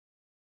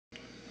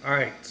All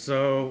right,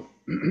 so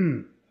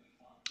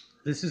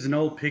this is an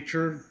old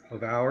picture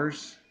of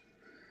ours.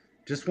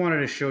 Just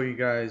wanted to show you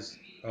guys.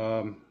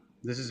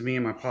 This is me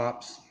and my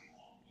pops.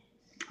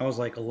 I was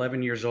like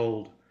 11 years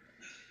old,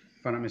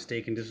 if I'm not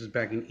mistaken. This was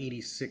back in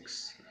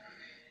 '86,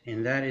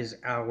 and that is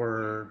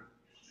our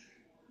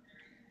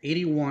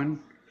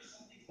 '81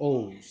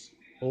 O's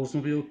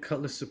Oldsmobile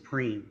Cutlass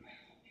Supreme.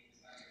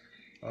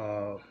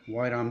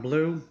 White on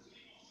blue,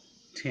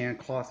 tan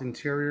cloth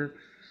interior.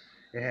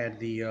 It had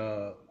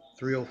the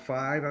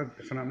 305,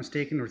 if I'm not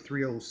mistaken, or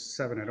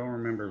 307. I don't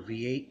remember.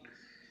 V8.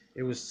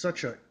 It was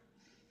such a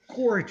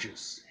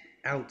gorgeous,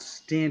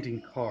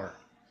 outstanding car.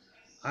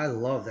 I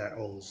love that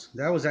O's.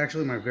 That was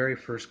actually my very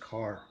first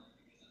car.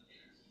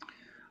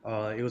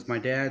 It was my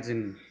dad's,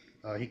 and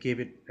he gave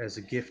it as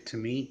a gift to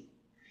me.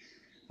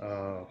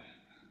 Uh,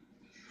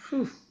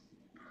 whew,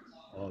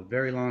 a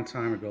very long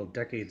time ago,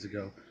 decades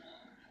ago.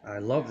 I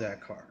love that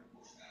car.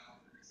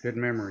 Good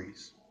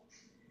memories.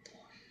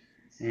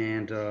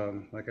 And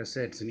like I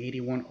said, it's an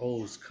 '81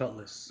 O's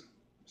Cutlass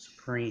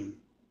Supreme.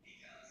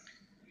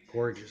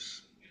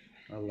 Gorgeous.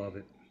 I love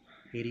it.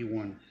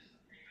 '81.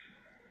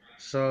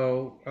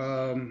 So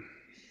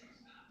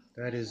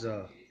that is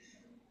our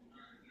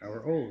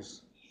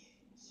O's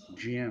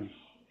GM.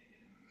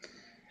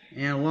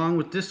 And along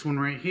with this one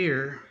right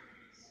here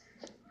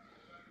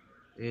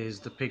is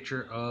the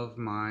picture of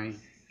my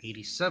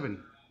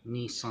 '87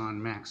 Nissan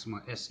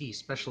Maxima SE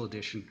Special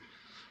Edition,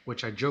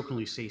 which I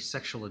jokingly say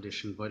Sexual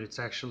Edition, but it's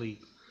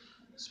actually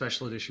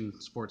Special Edition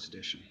Sports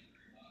Edition.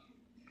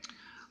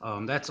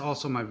 That's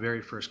also my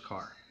very first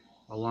car,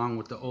 along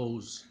with the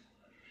O's.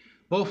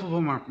 Both of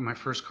them are my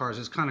first cars.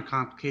 It's kind of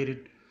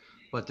complicated,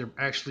 but they're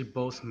actually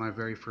both my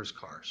very first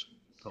cars.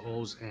 The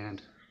O's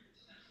and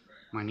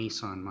my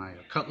Nissan, my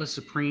Cutlass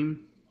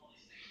Supreme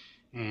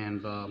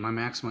and my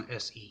Maxima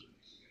SE,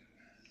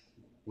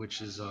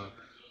 which is a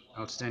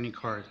outstanding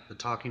car, the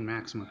talking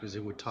Maxima, because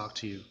it would talk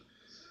to you,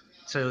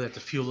 tell you that the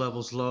fuel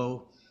level's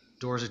low,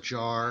 doors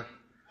ajar,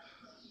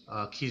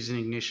 keys in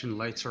ignition,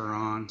 lights are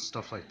on,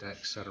 stuff like that,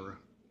 etc.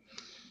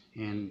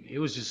 And it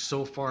was just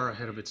so far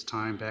ahead of its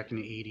time back in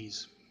the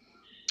 '80s.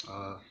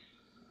 Uh,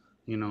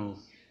 you know,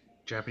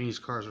 Japanese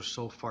cars were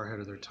so far ahead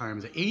of their time.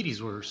 The '80s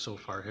were so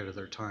far ahead of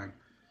their time.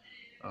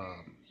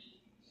 Um,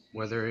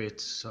 whether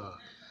it's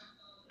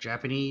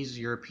Japanese,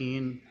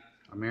 European,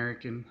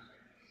 American,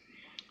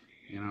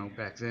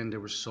 back then they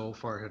were so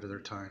far ahead of their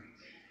time.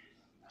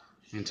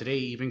 And today,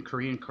 even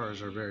Korean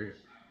cars are very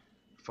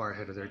far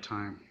ahead of their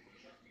time.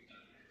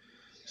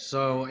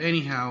 So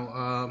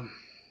anyhow,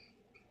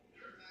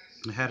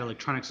 it had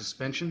electronic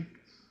suspension,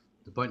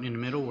 the button in the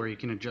middle where you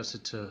can adjust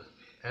it to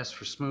S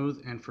for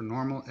smooth, N for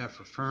normal, F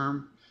for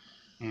firm,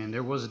 and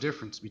there was a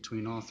difference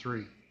between all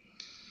three.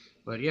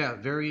 But yeah,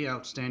 very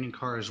outstanding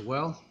car as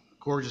well.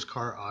 Gorgeous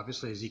car,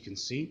 obviously, as you can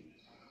see.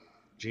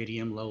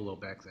 JDM Lolo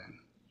back then.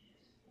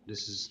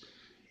 This is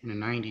in the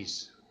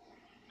 '90s,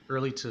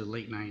 early to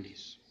late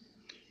 '90s,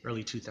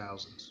 early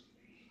 2000s.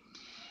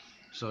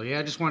 So yeah,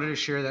 I just wanted to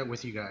share that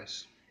with you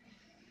guys.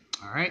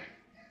 All right,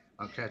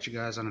 I'll catch you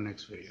guys on the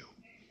next video.